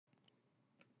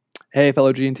Hey,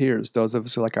 fellow G&Ters, those of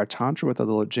us who like our Tantra with a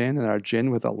little gin and our gin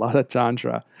with a lot of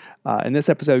Tantra. In this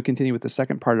episode, we continue with the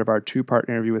second part of our two-part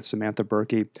interview with Samantha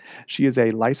Berkey. She is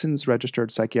a licensed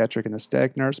registered psychiatric and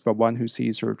aesthetic nurse, but one who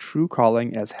sees her true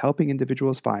calling as helping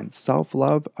individuals find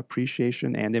self-love,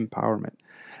 appreciation, and empowerment.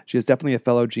 She is definitely a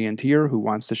fellow G&Ter who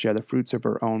wants to share the fruits of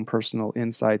her own personal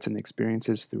insights and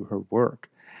experiences through her work.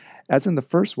 As in the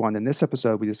first one, in this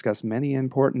episode, we discuss many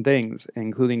important things,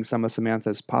 including some of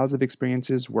Samantha's positive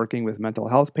experiences working with mental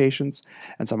health patients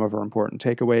and some of her important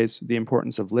takeaways, the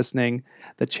importance of listening,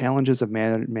 the challenges of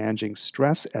managing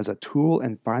stress as a tool,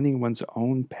 and finding one's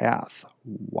own path.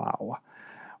 Wow.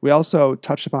 We also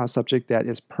touched upon a subject that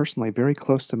is personally very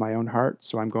close to my own heart,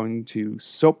 so I'm going to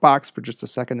soapbox for just a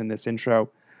second in this intro.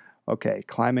 Okay,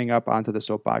 climbing up onto the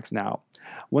soapbox now.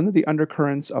 One of the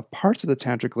undercurrents of parts of the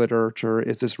tantric literature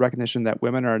is this recognition that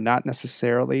women are not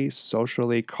necessarily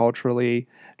socially, culturally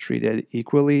treated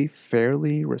equally,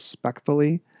 fairly,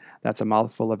 respectfully. That's a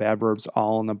mouthful of adverbs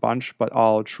all in a bunch, but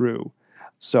all true.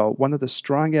 So, one of the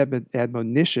strong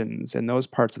admonitions in those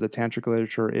parts of the tantric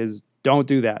literature is don't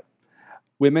do that.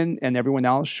 Women and everyone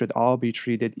else should all be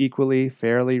treated equally,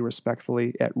 fairly,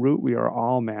 respectfully. At root, we are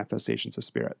all manifestations of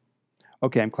spirit.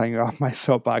 Okay, I'm climbing off my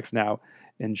soapbox now.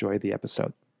 Enjoy the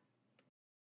episode.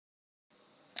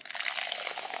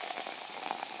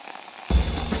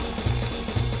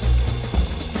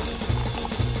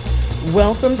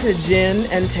 Welcome to Gin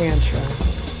and Tantra,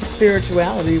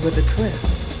 spirituality with a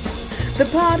twist. The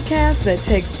podcast that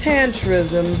takes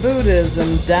Tantrism,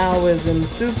 Buddhism, Taoism,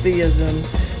 Sufism,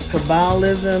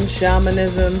 Kabbalism,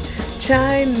 Shamanism,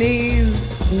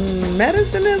 Chinese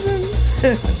medicinism,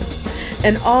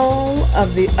 and all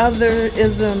of the other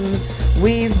isms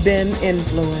we've been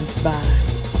influenced by,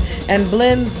 and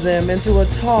blends them into a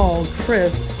tall,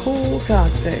 crisp, cool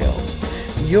cocktail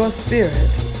your spirit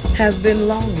has been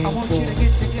longing I want for. you to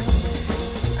get together.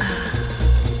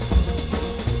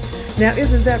 Now,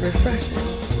 isn't that refreshing?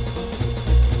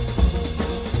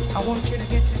 I want you to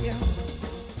get together.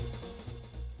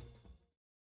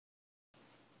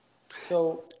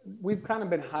 So we've kind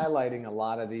of been highlighting a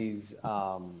lot of these,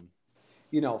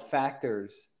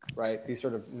 factors, right? These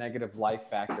sort of negative life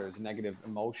factors, negative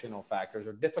emotional factors,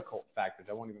 or difficult factors.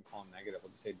 I won't even call them negative. I'll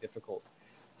just say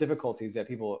difficulties that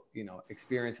people,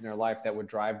 experience in their life that would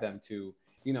drive them to,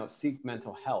 seek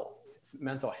mental help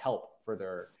for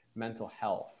their mental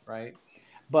health, right?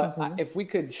 But if we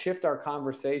could shift our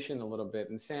conversation a little bit,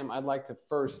 and Sam, I'd like to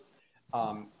first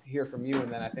hear from you,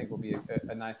 and then I think will be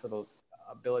a nice little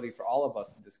ability for all of us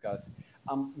to discuss.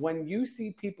 When you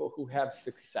see people who have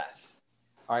success,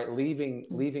 all right,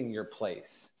 leaving your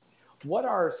place, what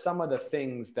are some of the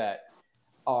things that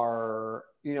are,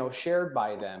 shared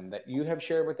by them that you have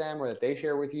shared with them or that they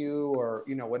share with you or,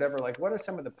 whatever, like what are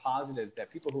some of the positives that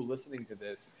people who are listening to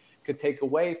this could take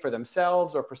away for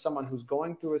themselves or for someone who's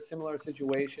going through a similar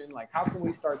situation? Like, how can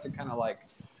we start to kind of like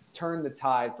turn the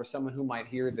tide for someone who might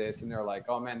hear this and they're like,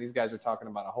 oh man, these guys are talking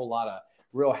about a whole lot of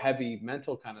real heavy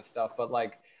mental kind of stuff, but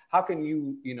like, how can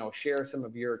you, share some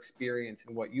of your experience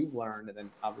and what you've learned, and then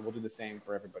we'll do the same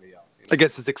for everybody else. I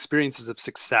guess it's experiences of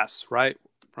success, right?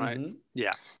 Right. Mm-hmm.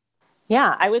 Yeah.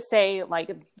 Yeah, I would say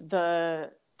like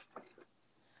the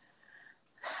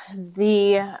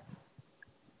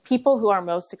people who are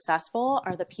most successful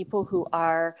are the people who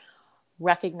are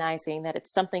recognizing that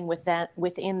it's something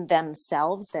within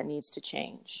themselves that needs to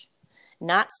change.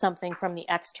 Not something from the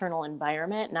external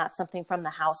environment, not something from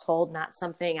the household, not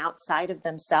something outside of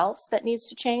themselves that needs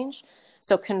to change.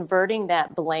 So converting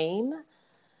that blame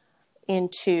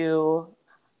into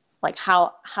like,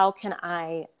 how can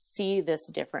I see this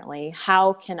differently?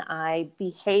 How can I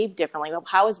behave differently?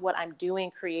 How is what I'm doing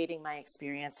creating my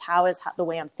experience? How is the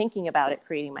way I'm thinking about it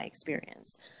creating my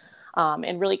experience?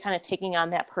 And really kind of taking on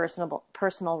that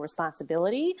personal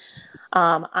responsibility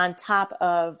on top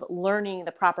of learning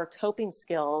the proper coping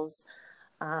skills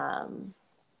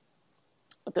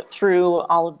through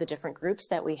all of the different groups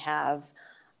that we have.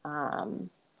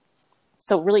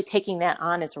 So really taking that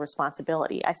on as a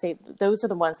responsibility. I say those are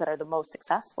the ones that are the most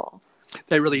successful.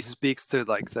 That really speaks to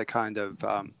like the kind of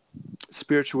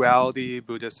spirituality,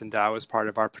 Buddhist and Taoist part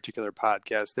of our particular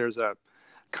podcast. There's a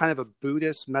kind of a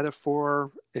Buddhist metaphor.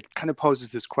 It kind of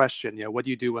poses this question, what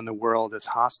do you do when the world is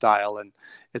hostile? And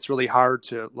it's really hard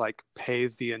to like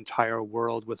pave the entire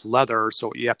world with leather. So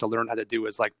what you have to learn how to do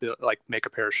is like make a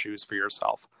pair of shoes for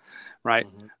yourself, right?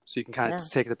 Mm-hmm. So you can kind of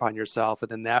take it upon yourself. And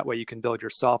then that way you can build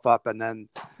yourself up. And then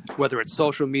whether it's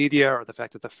social media or the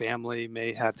fact that the family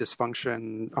may have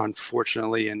dysfunction,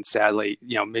 unfortunately and sadly,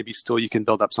 maybe still you can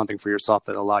build up something for yourself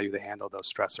that allow you to handle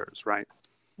those stressors, right?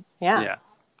 Yeah.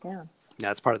 Yeah,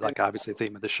 it's part of like obviously the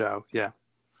theme of the show. Yeah.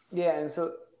 Yeah, and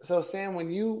so Sam,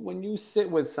 when you sit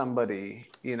with somebody,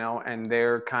 and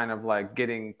they're kind of like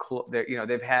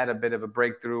they've had a bit of a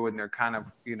breakthrough and they're kind of,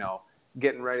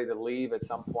 getting ready to leave at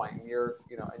some point, and you're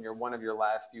one of your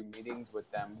last few meetings with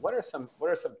them. What are some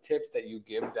tips that you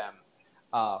give them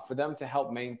for them to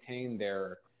help maintain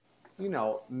their,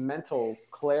 mental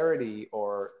clarity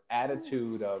or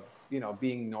attitude of,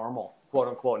 being normal, quote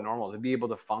unquote normal, to be able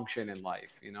to function in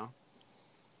life?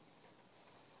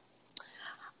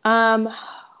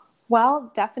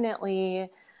 Well, definitely.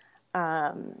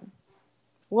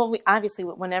 Obviously,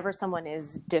 whenever someone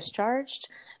is discharged,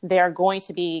 they are going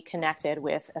to be connected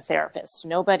with a therapist.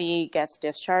 Nobody gets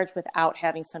discharged without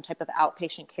having some type of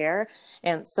outpatient care.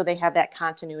 And so they have that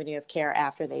continuity of care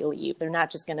after they leave. They're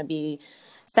not just going to be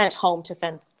sent home to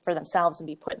fend for themselves and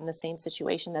be put in the same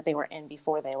situation that they were in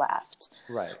before they left.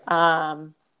 Right.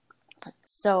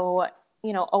 So,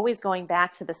 always going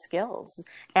back to the skills,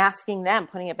 asking them,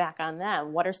 putting it back on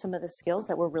them. What are some of the skills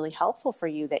that were really helpful for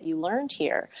you that you learned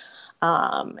here?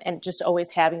 And just always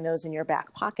having those in your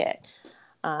back pocket.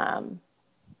 I'm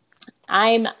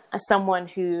someone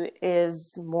who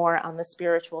is more on the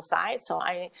spiritual side. So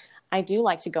I do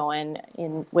like to go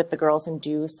in with the girls and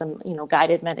do some,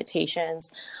 guided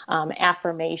meditations,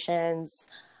 affirmations.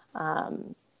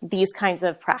 These kinds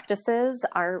of practices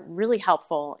are really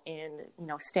helpful in,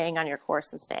 staying on your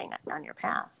course and staying on your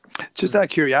path. Just out of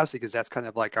curiosity, because that's kind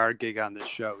of like our gig on this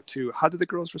show too. How do the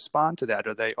girls respond to that?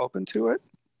 Are they open to it?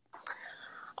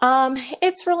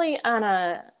 It's really on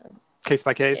a case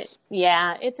by case.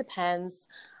 Yeah, it depends.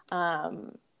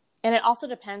 And it also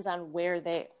depends on where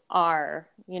they are,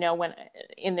 when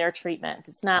in their treatment.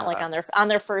 It's not like on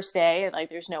their first day, like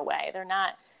there's no way. They're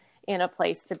not in a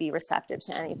place to be receptive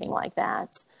to anything like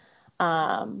that.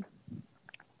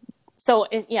 So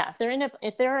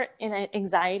if they're in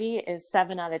anxiety is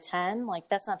 7 out of 10, like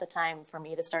that's not the time for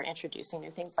me to start introducing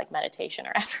new things like meditation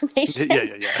or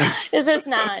affirmations. Yeah. It's just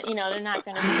not, they're not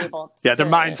going to be able to. Yeah, their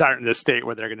minds aren't in a state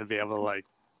where they're going to be able to like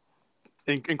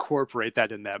incorporate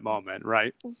that in that moment,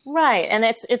 right? Right. And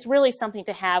it's really something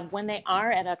to have when they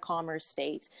are at a calmer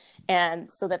state, and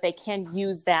so that they can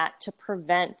use that to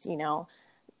prevent,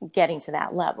 getting to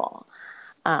that level.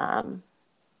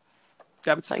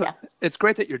 It's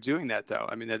great that you're doing that, though.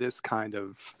 I mean, that is kind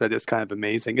of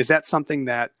amazing. Is that something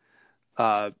that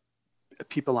other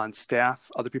people on staff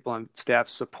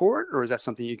support, or is that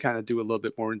something you kind of do a little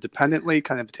bit more independently,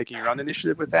 kind of taking your own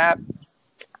initiative with that?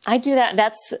 I do that.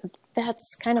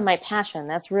 That's kind of my passion.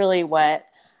 That's really what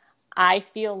I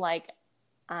feel like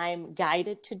I'm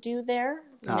guided to do there.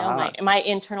 My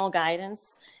internal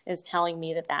guidance is telling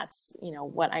me that that's,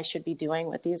 what I should be doing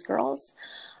with these girls.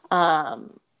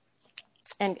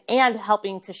 And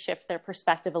helping to shift their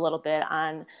perspective a little bit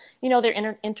on,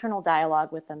 their internal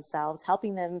dialogue with themselves,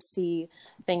 helping them see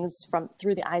things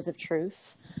through the eyes of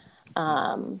truth.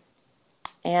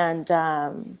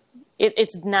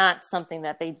 It's not something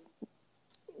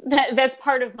that's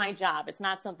part of my job. It's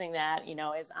not something that,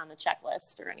 is on the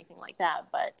checklist or anything like that,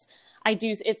 but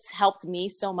it's helped me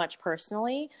so much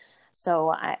personally. So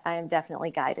I am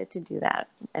definitely guided to do that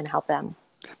and help them.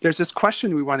 There's this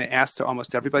question we want to ask to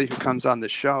almost everybody who comes on the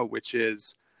show, which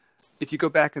is, if you go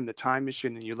back in the time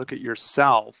machine and you look at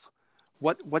yourself,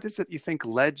 what is it you think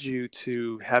led you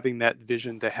to having that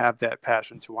vision, to have that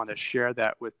passion, to want to share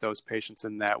that with those patients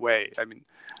in that way? I mean,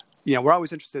 we're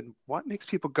always interested in what makes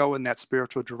people go in that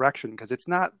spiritual direction, because it's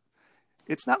not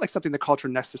like something the culture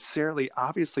necessarily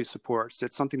obviously supports.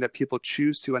 It's something that people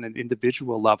choose to, on an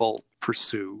individual level,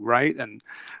 pursue, right? And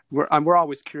we're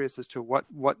always curious as to what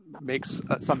makes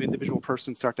some individual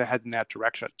person start to head in that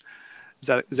direction. Is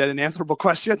that an answerable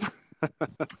question?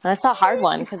 That's a hard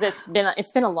one, because it's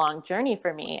been a long journey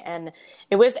for me, and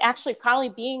it was actually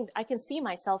probably I can see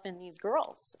myself in these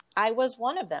girls. I was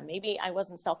one of them. Maybe I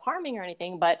wasn't self-harming or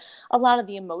anything, but a lot of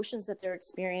the emotions that they're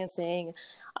experiencing,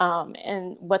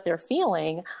 and what they're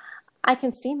feeling, I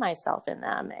can see myself in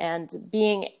them, and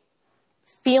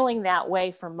feeling that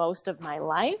way for most of my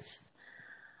life,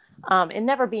 and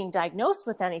never being diagnosed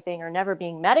with anything or never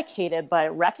being medicated,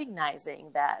 but recognizing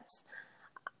that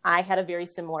I had a very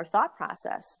similar thought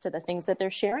process to the things that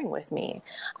they're sharing with me.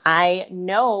 I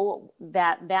know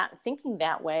that thinking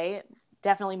that way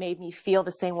definitely made me feel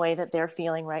the same way that they're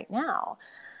feeling right now.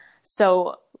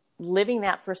 So living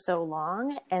that for so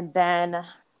long, and then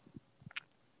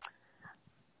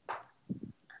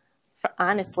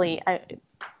honestly,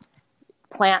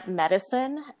 plant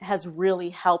medicine has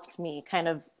really helped me kind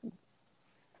of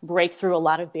break through a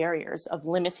lot of barriers of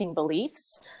limiting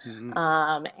beliefs,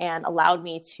 and allowed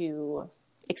me to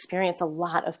experience a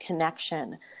lot of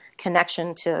connection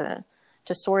to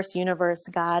to source, universe,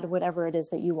 God, whatever it is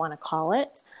that you want to call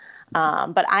it.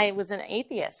 But I was an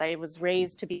atheist. I was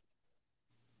raised to be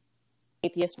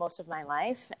atheist most of my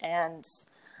life. And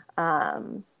I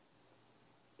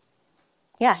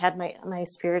had my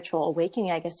spiritual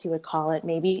awakening, I guess you would call it,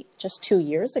 maybe just 2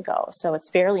 years ago. So it's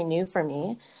fairly new for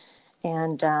me.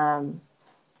 And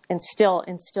still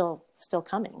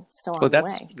coming, still on the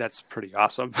way. That's pretty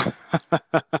awesome.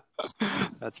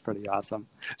 That's pretty awesome.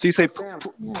 So you say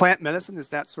plant medicine, is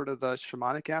that sort of the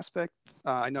shamanic aspect?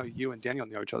 I know you and Daniel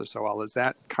know each other so well. Is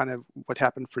that kind of what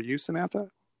happened for you, Samantha?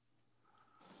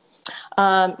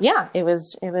 It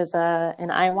was an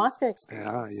ayahuasca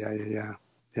experience.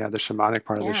 Yeah, the shamanic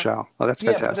part of the show. Oh, that's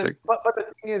fantastic. But the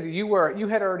thing is, you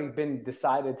had already been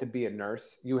decided to be a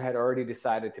nurse. You had already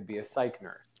decided to be a psych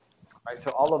nurse. Right.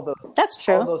 So all of those, that's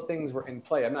true. All those things were in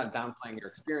play. I'm not downplaying your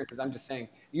experiences. I'm just saying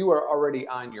you were already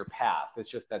on your path.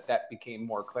 It's just that became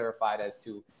more clarified as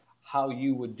to how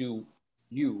you would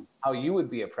how you would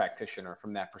be a practitioner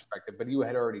from that perspective. But you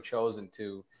had already chosen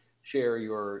to share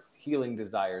your healing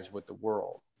desires with the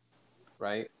world.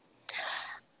 Right.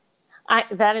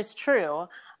 That is true.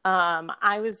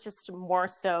 I was just more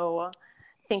so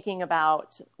thinking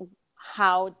about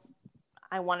how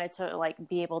I wanted to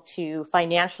be able to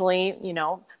financially,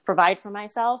 provide for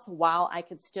myself while I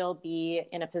could still be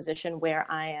in a position where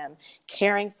I am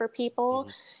caring for people.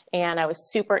 Mm-hmm. And I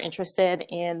was super interested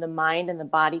in the mind and the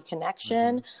body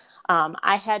connection. Mm-hmm.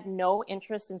 I had no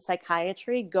interest in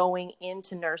psychiatry going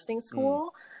into nursing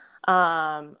school.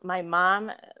 My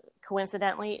mom,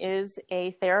 coincidentally, is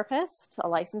a therapist, a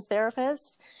licensed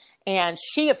therapist. And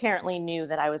she apparently knew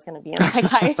that I was going to be in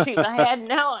psychiatry, but I had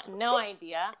no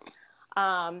idea.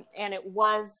 And it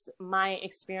was my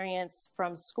experience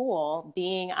from school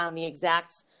being on the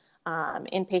exact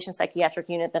inpatient psychiatric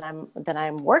unit that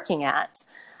I'm working at.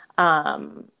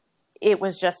 It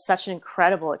was just such an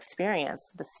incredible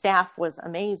experience. The staff was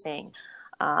amazing.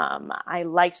 I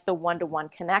liked the one-to-one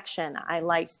connection. I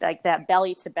liked that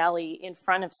belly to belly in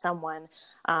front of someone,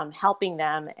 helping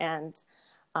them and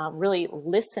really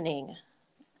listening.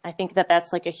 I think that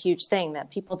that's a huge thing that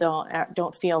people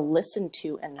don't feel listened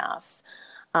to enough.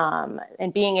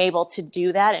 And being able to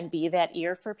do that and be that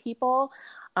ear for people,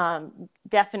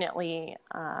 definitely,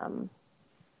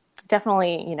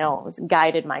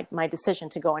 guided my decision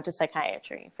to go into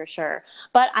psychiatry for sure.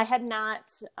 But I had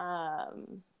not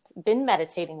been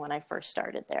meditating when I first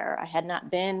started there. I had not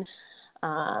been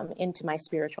into my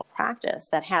spiritual practice.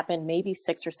 That happened maybe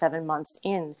 6 or 7 months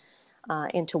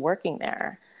into working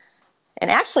there. And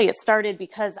actually it started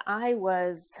because I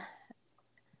was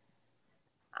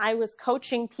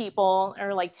coaching people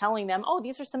or telling them, oh,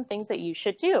 these are some things that you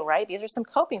should do, right? These are some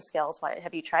coping skills.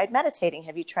 Have you tried meditating?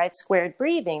 Have you tried squared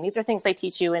breathing? These are things they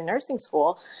teach you in nursing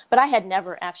school, but I had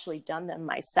never actually done them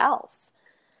myself.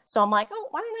 So I'm like, oh,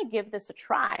 why don't I give this a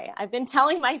try? I've been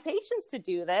telling my patients to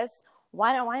do this.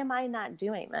 Why am I not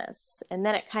doing this? And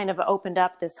then it kind of opened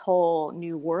up this whole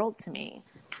new world to me.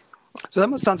 So that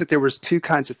almost sounds like there was two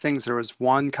kinds of things. There was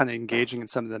one kind of engaging in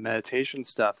some of the meditation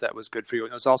stuff that was good for you.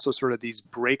 And it was also sort of these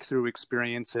breakthrough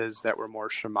experiences that were more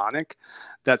shamanic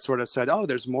that sort of said, oh,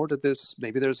 there's more to this.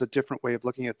 Maybe there's a different way of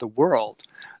looking at the world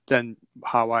than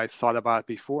how I thought about it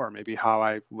before. Maybe how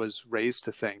I was raised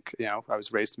to think, I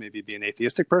was raised to maybe be an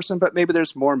atheistic person, but maybe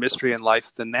there's more mystery in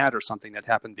life than that, or something that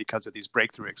happened because of these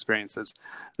breakthrough experiences.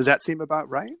 Does that seem about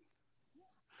right?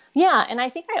 Yeah. And I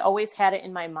think I always had it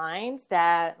in my mind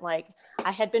that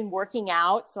I had been working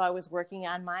out. So I was working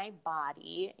on my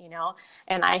body,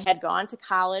 and I had gone to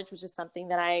college, which is something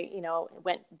that I,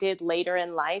 did later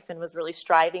in life and was really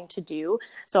striving to do.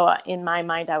 So in my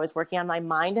mind, I was working on my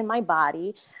mind and my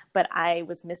body, but I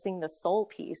was missing the soul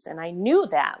piece. And I knew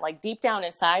that deep down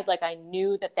inside, I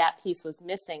knew that piece was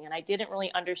missing. And I didn't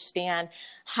really understand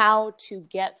how to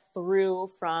get through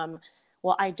from,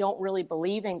 well, I don't really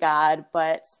believe in God,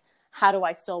 but how do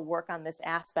I still work on this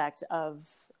aspect of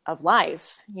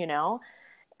life,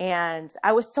 And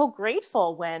I was so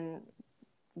grateful when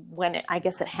I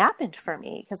guess it happened for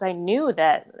me, because I knew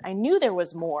there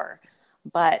was more,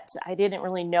 but I didn't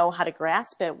really know how to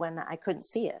grasp it when I couldn't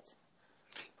see it.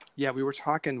 Yeah, we were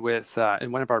talking with,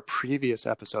 in one of our previous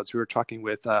episodes, we were talking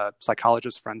with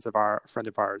psychologist friend of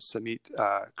ours, Samit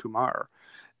Kumar.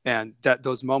 And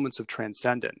those moments of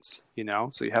transcendence,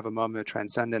 so you have a moment of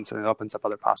transcendence and it opens up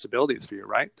other possibilities for you,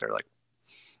 right? They're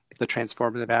the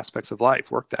transformative aspects of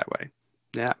life work that way.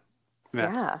 Yeah.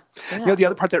 The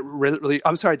other part that really,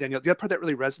 I'm sorry, Daniel, the other part that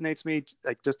really resonates me,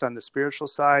 just on the spiritual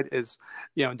side is,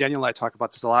 and Daniel and I talk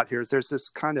about this a lot here, is there's this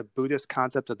kind of Buddhist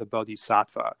concept of the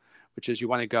bodhisattva, which is you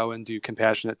want to go and do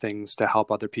compassionate things to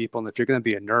help other people. And if you're going to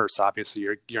be a nurse, obviously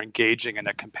you're engaging in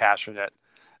a compassionate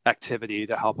activity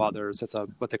to help others. It's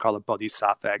what they call a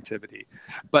bodhisattva activity.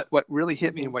 But what really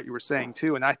hit me in what you were saying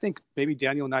too, and I think maybe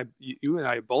Daniel and I, you and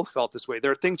I both felt this way.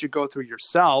 There are things you go through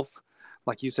yourself.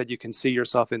 Like you said, you can see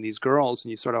yourself in these girls and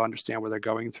you sort of understand what they're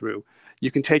going through. You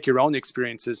can take your own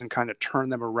experiences and kind of turn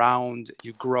them around.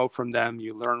 You grow from them,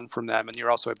 you learn from them, and you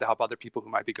also have to help other people who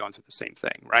might be going through the same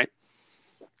thing, right?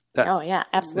 Oh, yeah,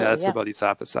 absolutely. That's the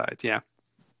bodhisattva side, yeah.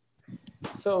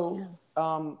 So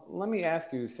let me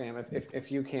ask you, Sam,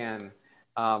 if you can,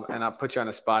 and I'll put you on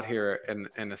the spot here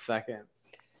in a second.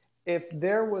 If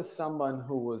there was someone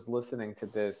who was listening to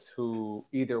this who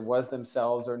either was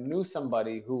themselves or knew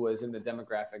somebody who was in the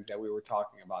demographic that we were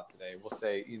talking about today, we'll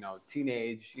say,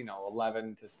 teenage,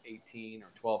 11 to 18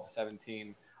 or 12 to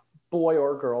 17, boy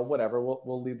or girl, whatever,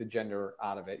 we'll leave the gender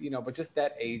out of it, but just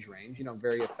that age range,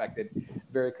 very affected,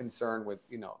 very concerned with,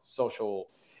 social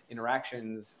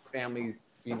interactions, families,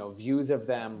 views of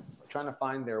them, trying to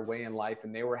find their way in life.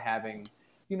 And they were having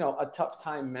a tough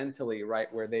time mentally,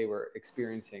 right, where they were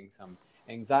experiencing some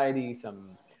anxiety, some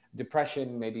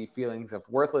depression, maybe feelings of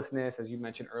worthlessness, as you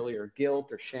mentioned earlier,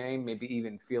 guilt or shame, maybe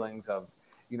even feelings of,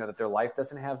 that their life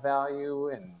doesn't have value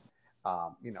and,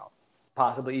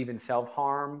 possibly even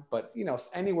self-harm. But,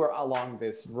 anywhere along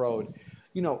this road,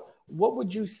 what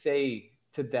would you say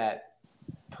to that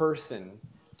person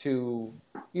to,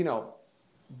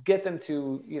 get them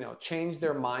to, change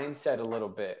their mindset a little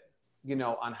bit,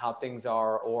 on how things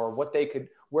are, or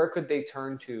where could they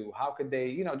turn to? How could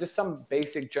they, just some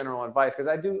basic general advice? Because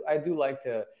I do like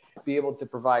to be able to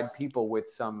provide people with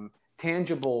some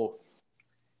tangible,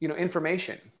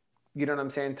 information, you know what I'm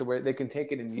saying, to where they can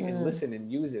take it and listen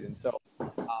and use it. And so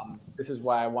this is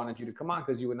why I wanted you to come on,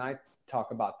 because you and I talk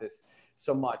about this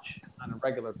so much on a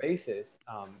regular basis,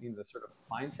 the sort of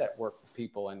mindset work with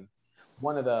people. And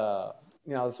one of the,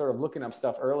 I was sort of looking up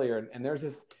stuff earlier, and there's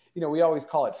this, we always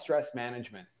call it stress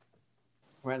management,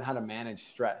 right? And how to manage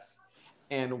stress.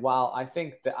 And while I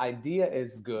think the idea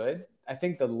is good, I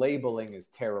think the labeling is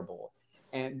terrible.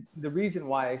 And the reason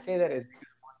why I say that is because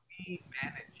when we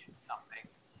manage something,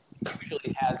 it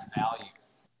usually has value,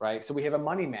 right? So we have a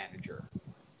money manager,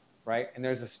 right? And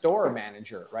there's a store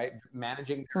manager, right?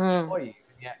 Managing their employees.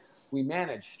 And yet we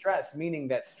manage stress, meaning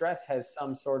that stress has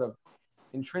some sort of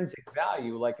intrinsic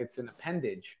value, like it's an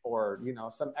appendage or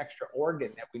some extra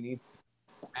organ that we need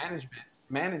to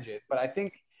manage it. But I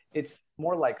think it's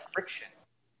more like friction,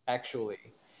 actually.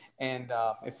 And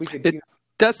if we could, it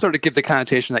does sort of give the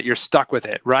connotation that you're stuck with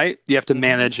it, right? You have to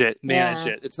manage it.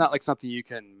 It's not like something you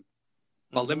can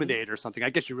eliminate or something.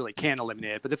 I guess you really can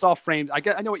eliminate it, but it's all framed. I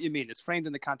know what you mean. It's framed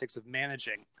in the context of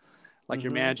managing. Like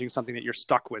you're managing something that you're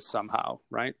stuck with somehow,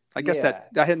 right? I guess that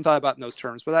I hadn't thought about in those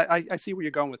terms, but I see where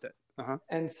you're going with it. Uh-huh.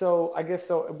 And so I guess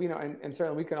so, and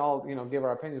certainly we can all, give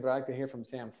our opinions, but I'd like to hear from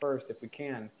Sam first, if we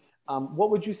can. What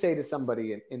would you say to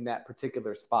somebody in that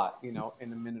particular spot, in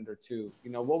a minute or two?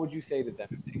 What would you say to them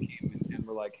if they came and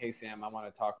were like, hey, Sam, I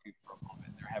want to talk to you for a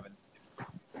moment. They're having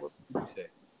difficulty. What would you say?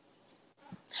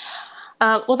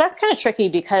 Well, that's kind of tricky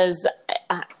because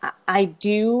I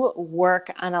do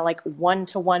work on a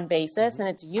one-to-one basis, and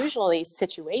it's usually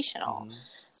situational.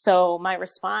 So my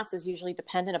response is usually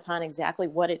dependent upon exactly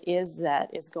what it is that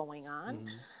is going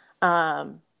on.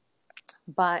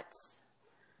 But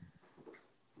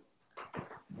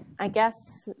I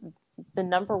guess the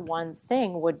number one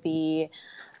thing would be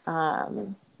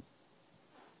to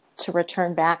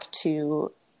return back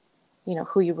to,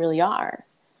 who you really are.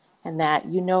 And that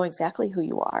exactly who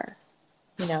you are.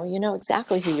 You know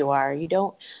exactly who you are. You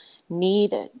don't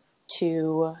need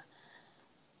to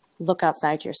look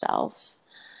outside yourself,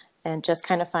 and just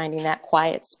kind of finding that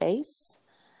quiet space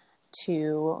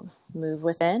to move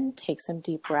within, take some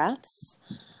deep breaths.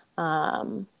 I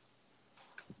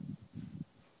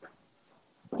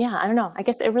don't know. I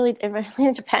guess it really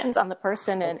depends on the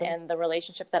person and the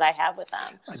relationship that I have with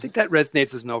them. I think that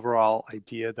resonates as an overall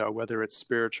idea, though, whether it's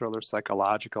spiritual or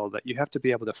psychological, that you have to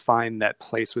be able to find that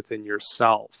place within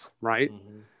yourself, right?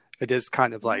 It is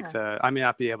kind of like I may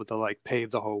not be able to pave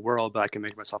the whole world, but I can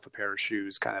make myself a pair of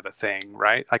shoes kind of a thing,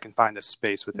 right? I can find a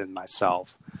space within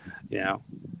myself,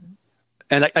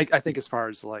 And I think as far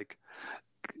as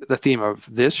the theme of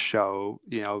this show,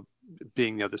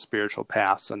 being the spiritual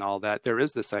paths and all that, there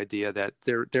is this idea that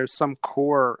there's some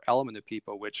core element of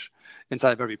people which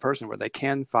inside of every person where they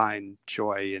can find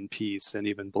joy and peace and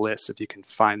even bliss if you can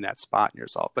find that spot in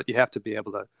yourself. But you have to be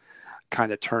able to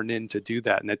kind of turn in to do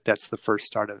that, and that's the first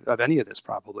start of any of this,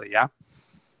 probably. Yeah.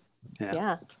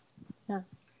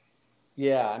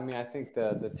 Yeah, I mean, I think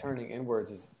the turning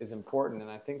inwards is important,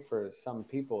 and I think for some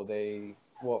people,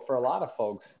 well, for a lot of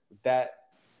folks, that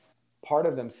part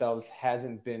of themselves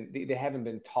hasn't been, they haven't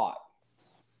been taught,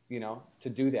 to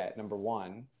do that. Number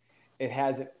one, it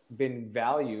hasn't been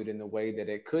valued in the way that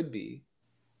it could be.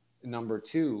 Number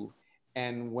two,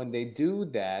 and when they do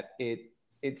that,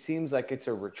 it seems like it's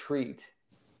a retreat,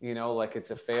 like it's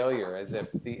a failure, as if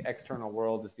the external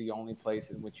world is the only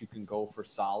place in which you can go for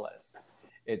solace.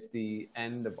 It's the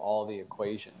end of all the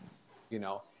equations,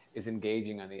 is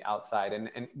engaging on the outside.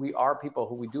 And we are people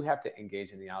who we do have to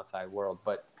engage in the outside world,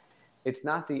 but it's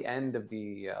not the end of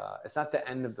it's not the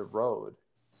end of the road,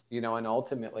 and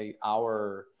ultimately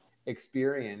our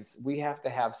experience, we have to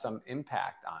have some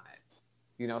impact on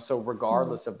it, so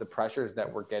regardless of the pressures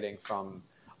that we're getting from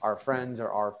our friends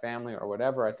or our family or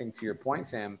whatever, I think to your point,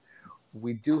 Sam,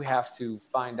 we do have to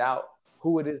find out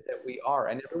who it is that we are.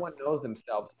 And everyone knows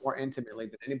themselves more intimately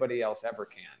than anybody else ever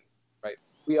can, right?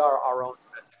 We are our own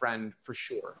best friend for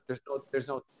sure. There's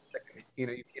no, you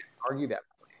can't argue that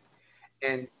point.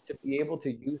 And to be able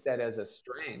to use that as a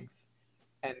strength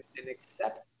and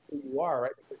accept who you are,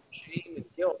 right? Because shame and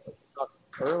guilt, like we talked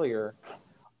earlier,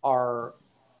 are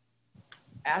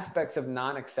aspects of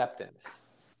non-acceptance,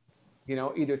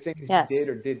 either things Yes. you did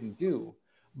or didn't do,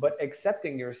 but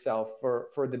accepting yourself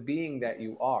for the being that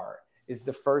you are is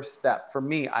the first step for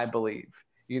me, I believe,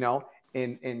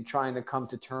 in trying to come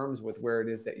to terms with where it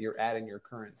is that you're at in your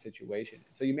current situation.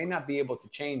 So you may not be able to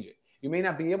change it. You may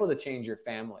not be able to change your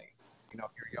family, if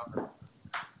you're younger.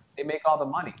 They make all the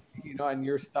money, and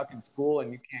you're stuck in school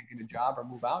and you can't get a job or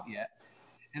move out yet.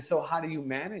 And so how do you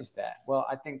manage that? Well,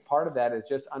 I think part of that is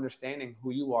just understanding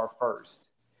who you are first.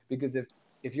 Because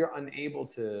if you're unable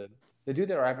to do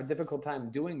that or have a difficult time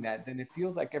doing that, then it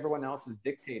feels like everyone else is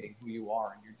dictating who you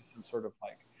are and you're just some sort of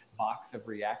like box of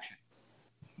reaction.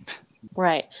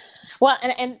 Right. Well,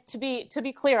 and to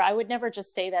be clear, I would never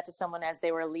just say that to someone as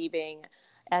they were leaving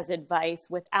as advice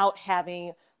without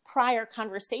having prior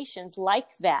conversations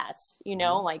like that,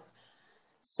 like,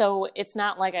 so it's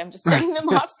not like I'm just sending them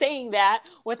off saying that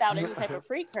without any type of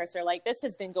precursor. Like, this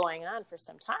has been going on for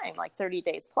some time, like 30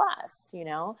 days plus,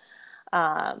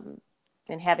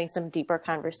 and having some deeper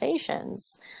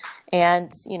conversations.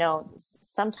 And,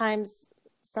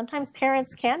 sometimes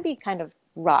parents can be kind of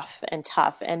rough and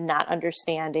tough and not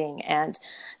understanding and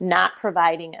not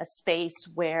providing a space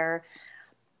where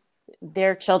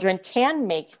their children can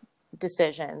make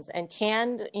decisions and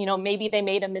can, maybe they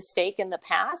made a mistake in the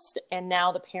past and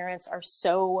now the parents are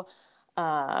so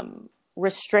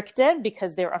restricted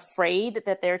because they're afraid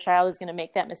that their child is going to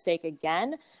make that mistake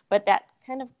again. But that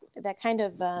kind of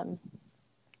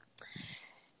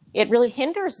it really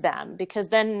hinders them, because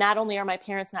then not only are my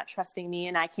parents not trusting me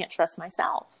and I can't trust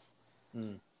myself,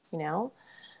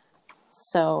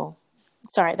 So,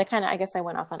 sorry, I guess I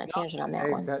went off on a tangent on that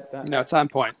one. No, it's on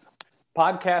point.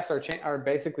 Podcasts are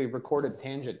basically recorded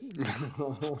tangents.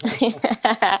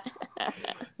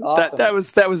 Awesome.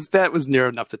 That was near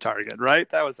enough to target, right?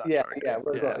 That was on target. Yeah,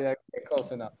 we're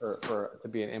close enough for to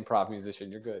be an improv musician.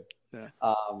 You're good.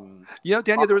 Yeah.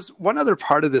 Daniel, there was one other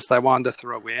part of this that I wanted to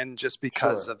throw in, just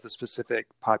because of the specific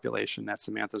population that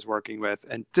Samantha's working with,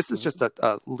 and this is just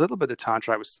a little bit of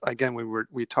tantra.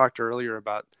 We talked earlier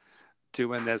about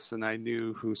doing this, and I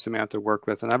knew who Samantha worked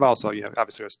with, and I've also,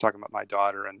 obviously I was talking about my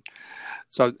daughter, and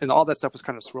all that stuff was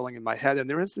kind of swirling in my head. And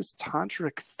there is this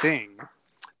tantric thing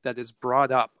that is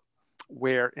brought up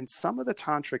where in some of the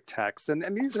tantric texts, and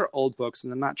these are old books,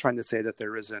 and I'm not trying to say that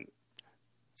there isn't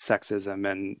sexism,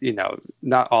 and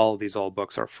not all of these old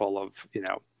books are full of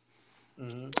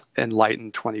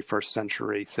enlightened 21st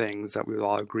century things that we would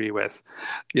all agree with.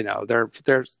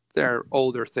 They're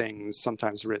older things,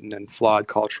 sometimes written in flawed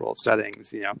cultural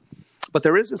settings, but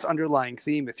there is this underlying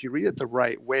theme, if you read it the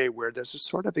right way, where there's a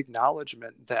sort of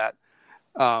acknowledgement that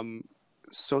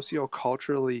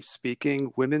socioculturally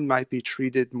speaking, women might be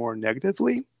treated more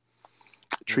negatively,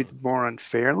 treated more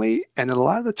unfairly. And in a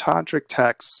lot of the tantric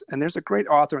texts, and there's a great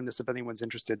author in this if anyone's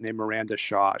interested, named Miranda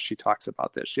Shaw. She talks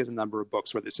about this. She has a number of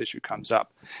books where this issue comes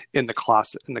up in the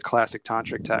classic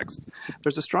tantric text.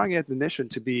 There's a strong admonition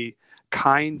to be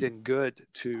kind and good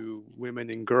to women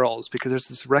and girls, because there's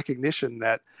this recognition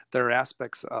that there are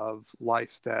aspects of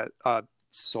life, that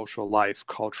social life,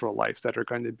 cultural life, that are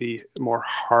going to be more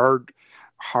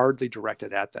hardly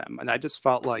directed at them. And I just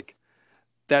felt like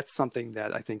that's something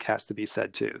that I think has to be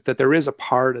said too, that there is a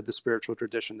part of the spiritual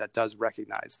tradition that does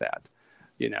recognize that,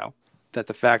 that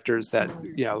the factors that,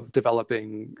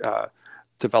 developing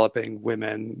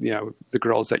women, the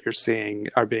girls that you're seeing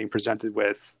are being presented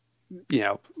with,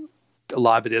 a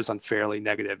lot of it is unfairly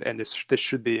negative, and this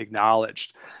should be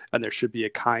acknowledged, and there should be a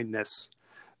kindness,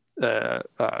 and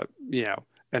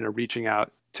a reaching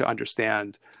out to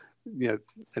understand. In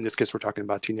this case, we're talking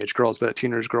about teenage girls, but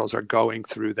teenage girls are going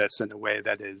through this in a way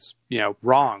that is,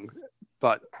 wrong,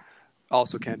 but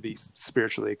also can be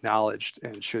spiritually acknowledged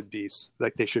and should be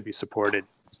they should be supported,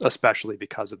 especially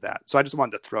because of that. So I just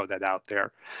wanted to throw that out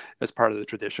there as part of the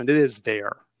tradition. It is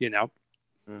there,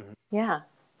 Mm-hmm. Yeah.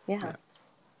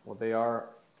 Well, they are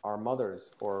our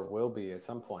mothers, or will be at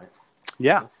some point.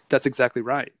 Yeah, that's exactly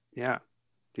right. Yeah.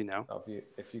 So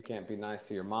if you can't be nice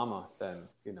to your mama, then,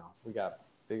 we got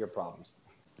bigger problems.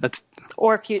 That's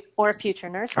or future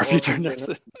nurses. Or future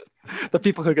nurses. The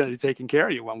people who are going to be taking care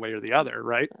of you one way or the other,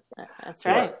 right? That's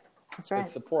right. That's right.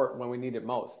 It's support when we need it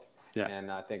most. Yeah.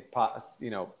 And I think, part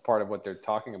of what they're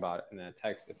talking about in that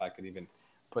text, if I could even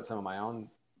put some of my own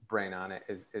brain on it,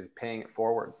 is paying it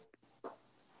forward.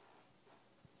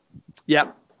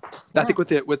 Yeah. I think with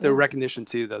the recognition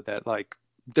too, though, that like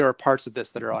there are parts of this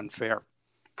that are unfair,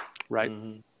 right?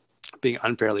 Mm-hmm. Being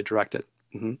unfairly directed.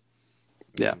 Mm-hmm.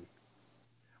 Yeah.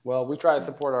 Well, we try to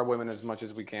support our women as much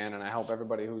as we can, and I hope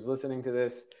everybody who's listening to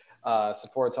this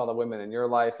supports all the women in your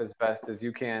life as best as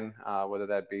you can, whether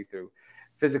that be through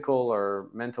physical or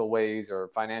mental ways or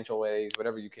financial ways,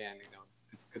 whatever you can.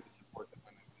 It's good to support the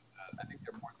women. I think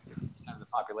they're more than 50% of the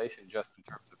population, just in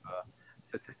terms of a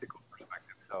statistical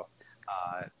perspective. So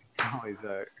it's always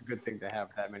a good thing to have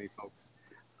that many folks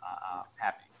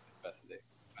happy as best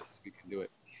as we can do it.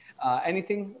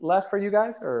 Anything left for you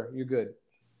guys, or you good?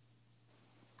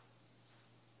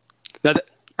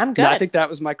 I'm good. I think that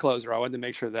was my closer. I wanted to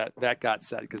make sure that got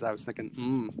said, because I was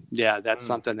thinking, that's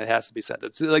something that has to be said.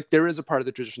 It's like there is a part of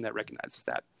the tradition that recognizes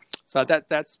that. So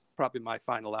that's probably my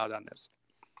final out on this.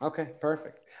 Okay,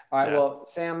 perfect. All right. Yeah. Well,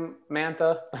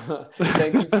 Samantha,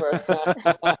 thank you for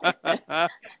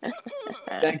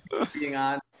being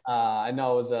on. I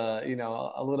know it was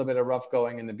a little bit of rough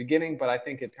going in the beginning, but I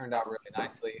think it turned out really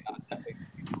nicely. Definitely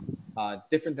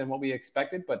different than what we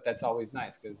expected, but that's always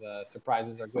nice, because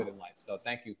surprises are good in life. So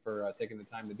thank you for taking the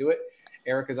time to do it.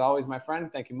 Eric, as always, my friend,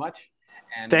 thank you much.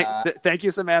 And thank you,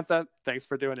 Samantha. Thanks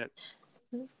for doing it.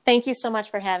 Thank you so much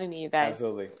for having me, you guys.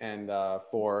 Absolutely. And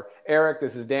for Eric,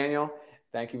 this is Daniel.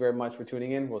 Thank you very much for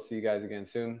tuning in. We'll see you guys again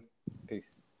soon. Peace.